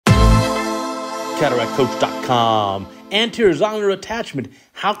CataractCoach.com. Anterior zonular attachment.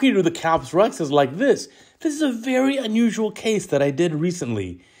 How can you do the capsulorhexis like this? This is a very unusual case that I did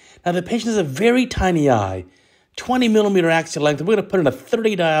recently. Now, the patient has a very tiny eye, 20 millimeter axial length. We're going to put in a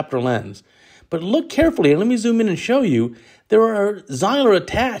 30 diopter lens. But look carefully, and let me zoom in and show you. There are zonular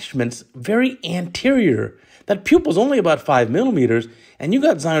attachments very anterior. That pupil is only about 5 millimeters, and you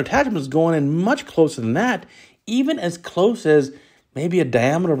got zonular attachments going in much closer than that, even as close as maybe a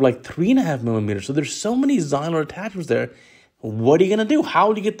diameter of like 3.5 millimeters. So there's so many zonular attachments there. What are you going to do?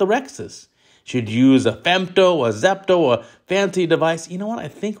 How do you get the rhexis? Should you use a femto, a zepto, a fancy device? You know what? I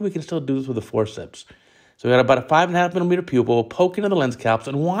think we can still do this with the forceps. So we got about a 5.5 millimeter pupil, poke into the lens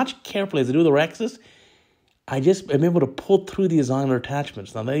capsule, and watch carefully as I do the rhexis. I just am able to pull through these zonular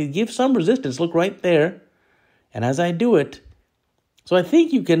attachments. Now, they give some resistance. Look right there. And as I do it, so I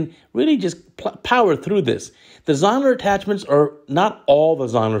think you can really just power through this. The zonular attachments are not all the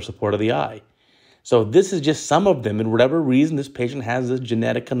zonular support of the eye. So this is just some of them. And for whatever reason, this patient has this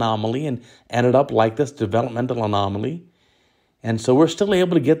genetic anomaly and ended up like this developmental anomaly. And so we're still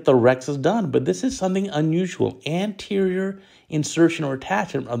able to get the rhexis done. But this is something unusual. Anterior insertion or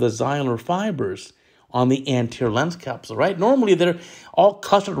attachment of the zonular fibers on the anterior lens capsule, right? Normally, they're all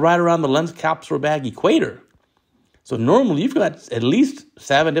clustered right around the lens capsular bag equator. So normally, you've got at least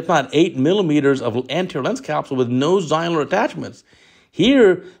 7, if not 8 millimeters of anterior lens capsule with no zonular attachments.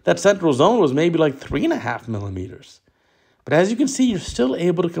 Here, that central zone was maybe like 3.5 millimeters. But as you can see, you're still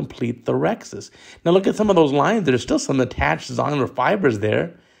able to complete the rhexis. Now look at some of those lines. There's still some attached zonular fibers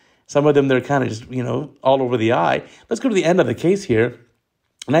there. Some of them, they're kind of just, all over the eye. Let's go to the end of the case here.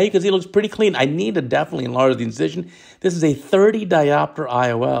 Now you can see it looks pretty clean. I need to definitely enlarge the incision. This is a 30 diopter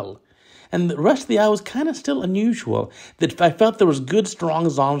IOL. And the rest of the eye was kind of still unusual. That I felt there was good, strong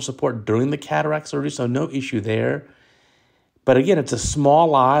zonular support during the cataract surgery, so no issue there. But again, it's a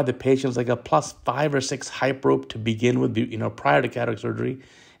small eye. The patient's like a +5 or 6 hyperope to begin with, prior to cataract surgery.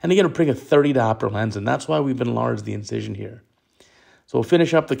 And again, we're putting a 30 diopter lens, and that's why we've enlarged the incision here. So we'll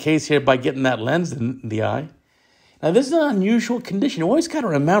finish up the case here by getting that lens in the eye. Now, this is an unusual condition. You always got to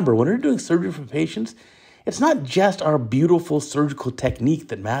remember, when we're doing surgery for patients, it's not just our beautiful surgical technique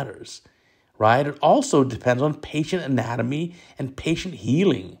that matters, right? It also depends on patient anatomy and patient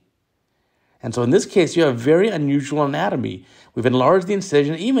healing. And so in this case, you have very unusual anatomy. We've enlarged the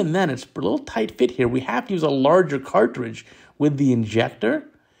incision. Even then, it's a little tight fit here. We have to use a larger cartridge with the injector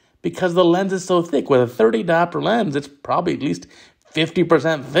because the lens is so thick. With a 30 diopter lens, it's probably at least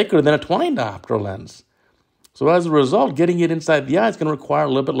 50% thicker than a 20 diopter lens. So as a result, getting it inside the eye is going to require a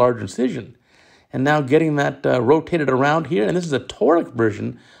little bit larger incision. And now getting that rotated around here, and this is a toric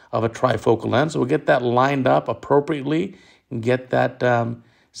version of a trifocal lens, so we'll get that lined up appropriately and get that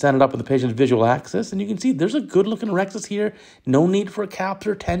centered up in the patient's visual axis. And you can see there's a good-looking rhexis here. No need for a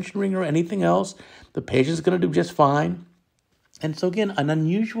capsular tension ring or anything else. The patient's going to do just fine. And so again, an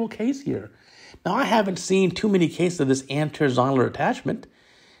unusual case here. Now, I haven't seen too many cases of this anterior zonular attachment.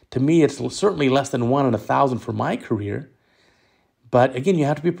 To me, it's certainly less than 1 in 1,000 for my career. But again, you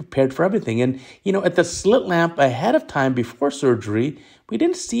have to be prepared for everything. And, at the slit lamp ahead of time before surgery, we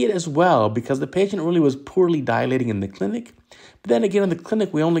didn't see it as well because the patient really was poorly dilating in the clinic. But then again, in the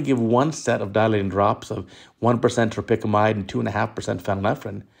clinic, we only give one set of dilating drops of 1% tropicamide and 2.5%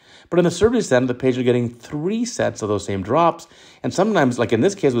 phenylephrine. But in the surgery center, the patient is getting 3 sets of those same drops. And sometimes, like in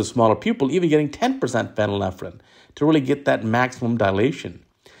this case with a smaller pupil, even getting 10% phenylephrine to really get that maximum dilation.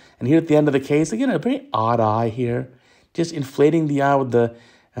 And here at the end of the case, again, a very odd eye here. Just inflating the eye with the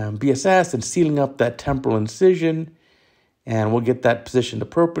BSS and sealing up that temporal incision. And we'll get that positioned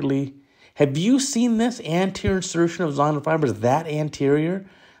appropriately. Have you seen this anterior insertion of zonular fibers that anterior?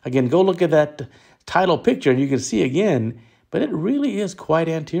 Again, go look at that title picture and you can see again, but it really is quite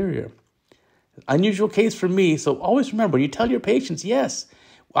anterior. Unusual case for me, so always remember, you tell your patients, yes,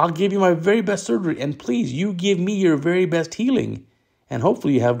 I'll give you my very best surgery, and please, you give me your very best healing. And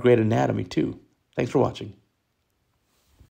hopefully you have great anatomy too. Thanks for watching.